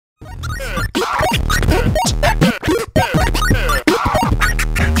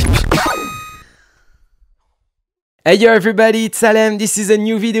Hey yo everybody, it's Alem. This is a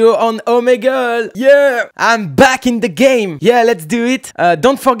new video on Omegle. Yeah, I'm back in the game. Yeah, let's do it.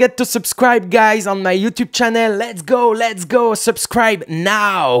 Don't forget to subscribe guys on my YouTube channel. Let's go. Subscribe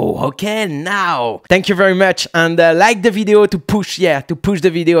now, okay? Now. Thank you very much and like the video to push the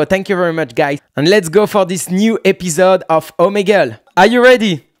video. Thank you very much guys. And let's go for this new episode of Omegle. Are you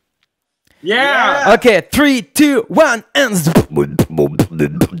ready? Yeah. Okay, 3, 2, 1, and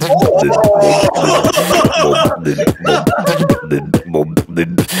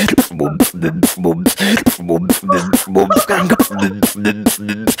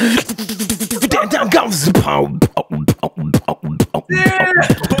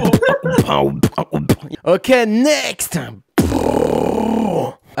okay, next.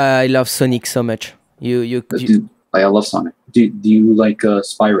 I love Sonic so much. I love Sonic. Do you like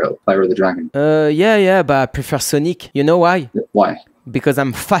Spyro the Dragon? Yeah, but I prefer Sonic. You know why? Why? Because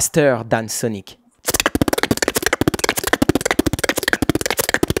I'm faster than Sonic.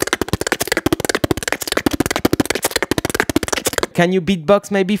 Can you beatbox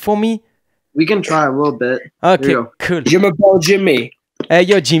maybe for me? We can try a little bit. Okay, cool. Jimmy Ball Jimmy. Hey,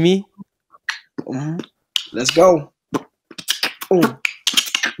 yo, Jimmy. Let's go.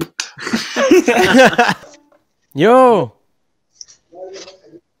 Yo.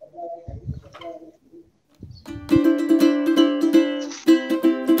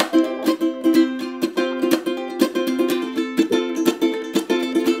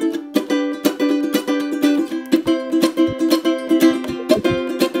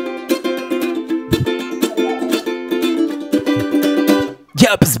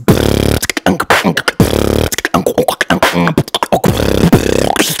 Yup.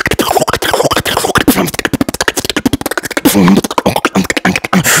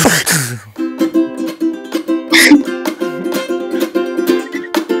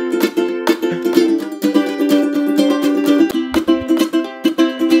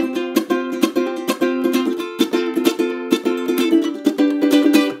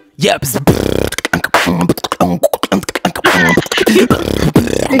 Yep.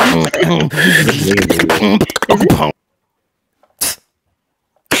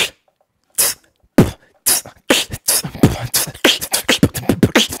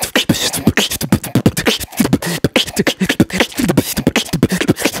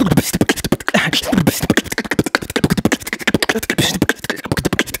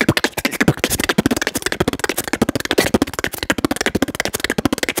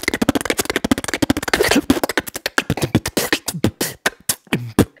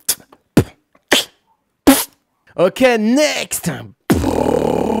 Okay, next.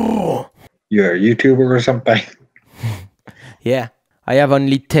 You're a YouTuber or something? Yeah, I have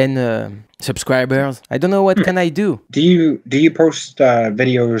only 10 subscribers. I don't know what can I do. Do you post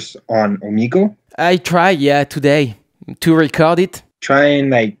videos on Omegle? I try, yeah, today to record it. Try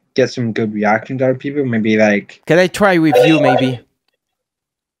and like get some good reactions out of people. Maybe like Can I try with you maybe?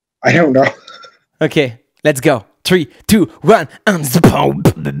 I don't know. Okay, let's go. 3, 2, 1, and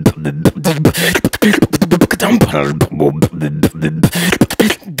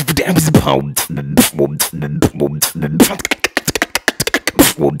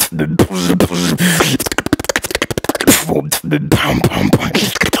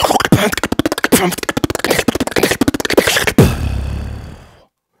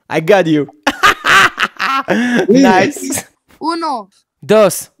I got you. Nice. 1,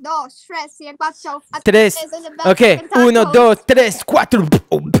 Dos. 2, 3, 4, 5, 3. Ok. 1, 2, 3, 4.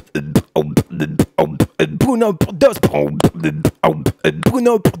 1, 2, 3,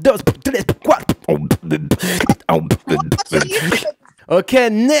 4. Okay,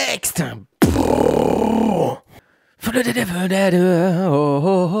 next.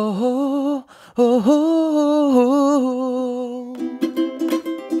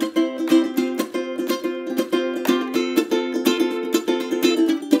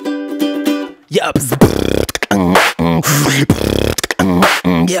 Yup.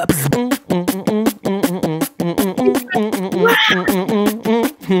 Yup.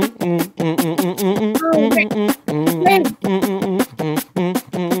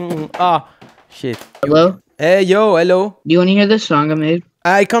 Ah, shit. Hello? Hey, yo, hello. Do you want to hear this song I made?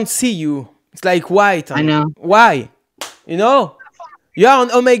 I can't see you. It's like white. I know. Why? You know? You're on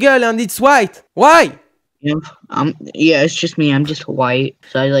Omegle and it's white. Why? Yeah, it's just me. I'm just white,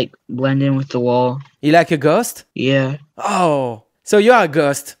 so I like blend in with the wall. You like a ghost? Yeah, Oh, so you're a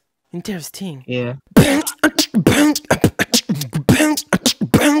ghost. Interesting. yeah.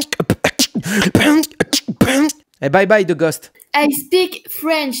 Hey, bye-bye, the ghost. I speak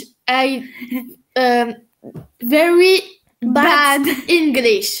French. I very Bad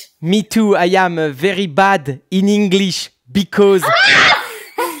English. Me too, I am very bad in English because...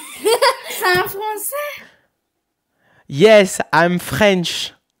 C'est un français. Yes, I'm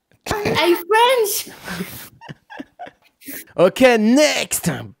French. I'm French. Okay, next.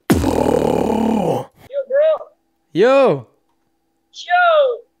 Yo, bro. Yo,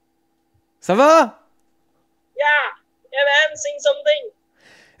 Yo. ça va? Yeah. Yeah, man. Sing something.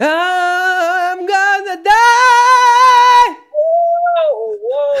 I'm gonna die! Whoa.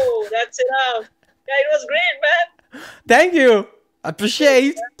 Whoa. That's enough. Yeah, it was great, man. Thank you.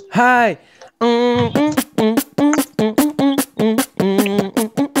 Appreciate. Hi.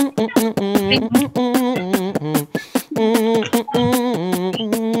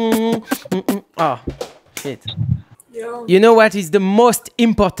 Oh, shit. You know what is the most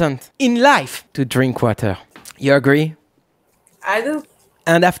important in life? To drink water. You agree? I do.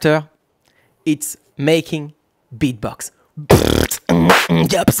 And after, it's making beatbox.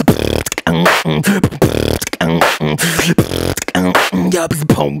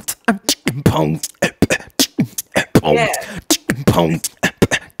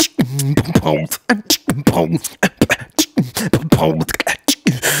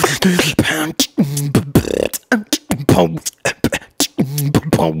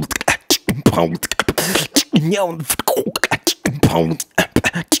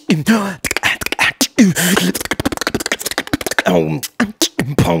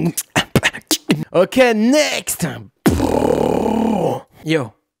 Okay, next.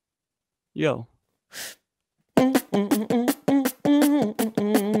 Yo. Yo.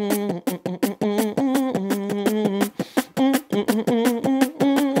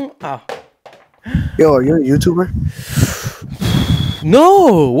 Ah. Yo, are you a YouTuber?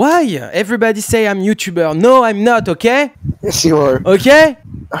 No, why? Everybody say I'm YouTuber. No, I'm not, okay? Yes, you are. Okay?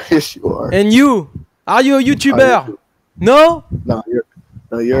 Yes, you are. And you? Are you a YouTuber? Are you? No? No, you're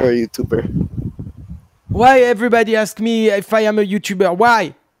a YouTuber. Why everybody ask me if I am a YouTuber?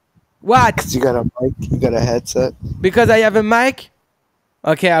 Why? What? 'Cause you got a mic, you got a headset. Because I have a mic?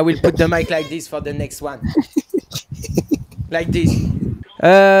 Okay, I will put the mic like this for the next one. Like this.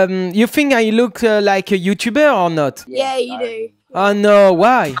 You think I look like a YouTuber or not? Yeah, you do. Oh no,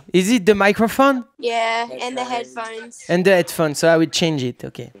 why? Is it the microphone? Yeah, and the headphones. And the headphones, so I will change it,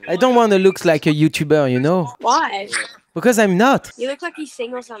 okay. I don't want to look like a YouTuber, you know? Why? Because I'm not. You look like you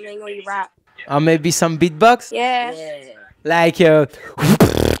sing or something, or you rap. Or maybe some beatbox? Yeah. Like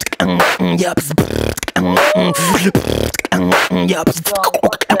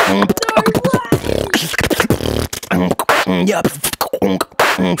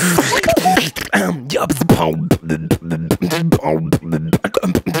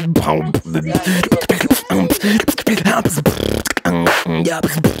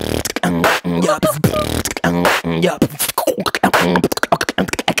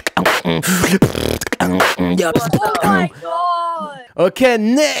Okay,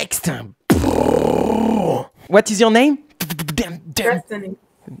 next. What is your name? Destiny.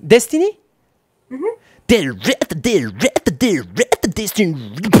 Destiny?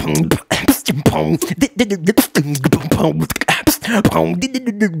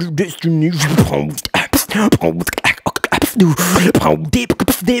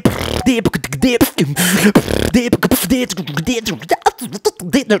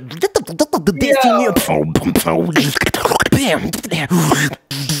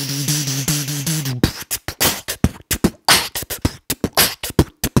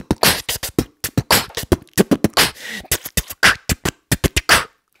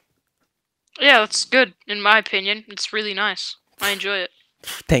 Yeah, that's good, in my opinion. It's really nice. I enjoy it.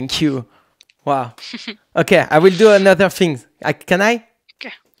 Thank you. Wow. Okay, I will do another thing. Can I?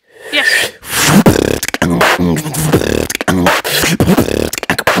 Okay. Yes.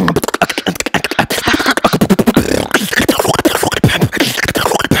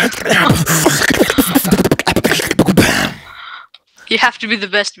 You have to be the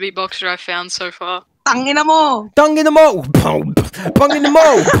best beatboxer I've found so far. Tangina mo! Tongue in the mo, tongue in the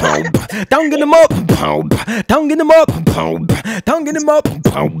mo, tongue in the mo, tongue in the mo, tongue in the mo,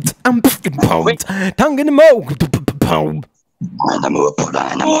 tongue in the mo.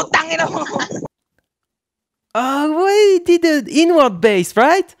 Oh, why he did the inward bass,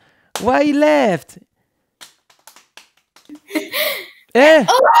 right? Why he left? Eh?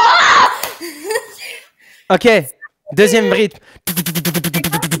 Ok, deuxième rythme.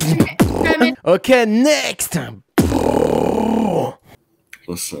 Okay, next.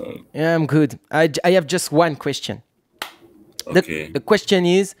 What's up? Yeah, I'm good. I have just one question. Okay. The question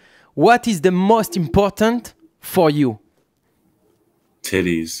is, what is the most important for you?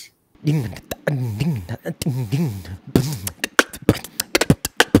 Titties.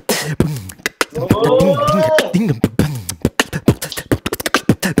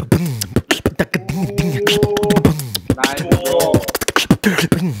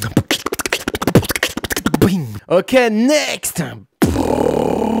 Okay, next.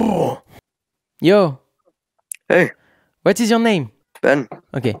 Yo. Hey. What is your name? Ben.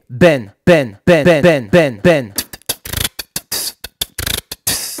 Okay. Ben. Ben.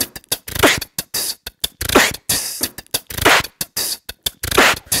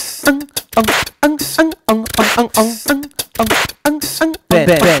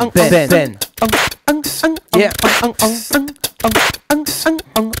 Yeah. I'm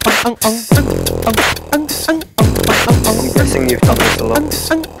guessing you've done this a lot.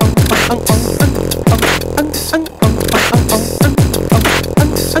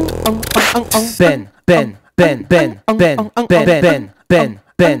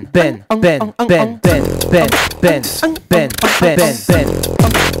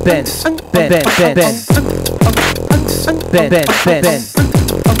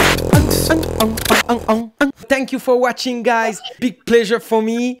 Thank you for watching, guys. Big pleasure for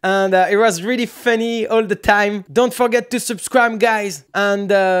me, and it was really funny all the time. Don't forget to subscribe, guys, and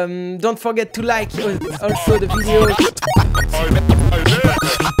don't forget to like also the video.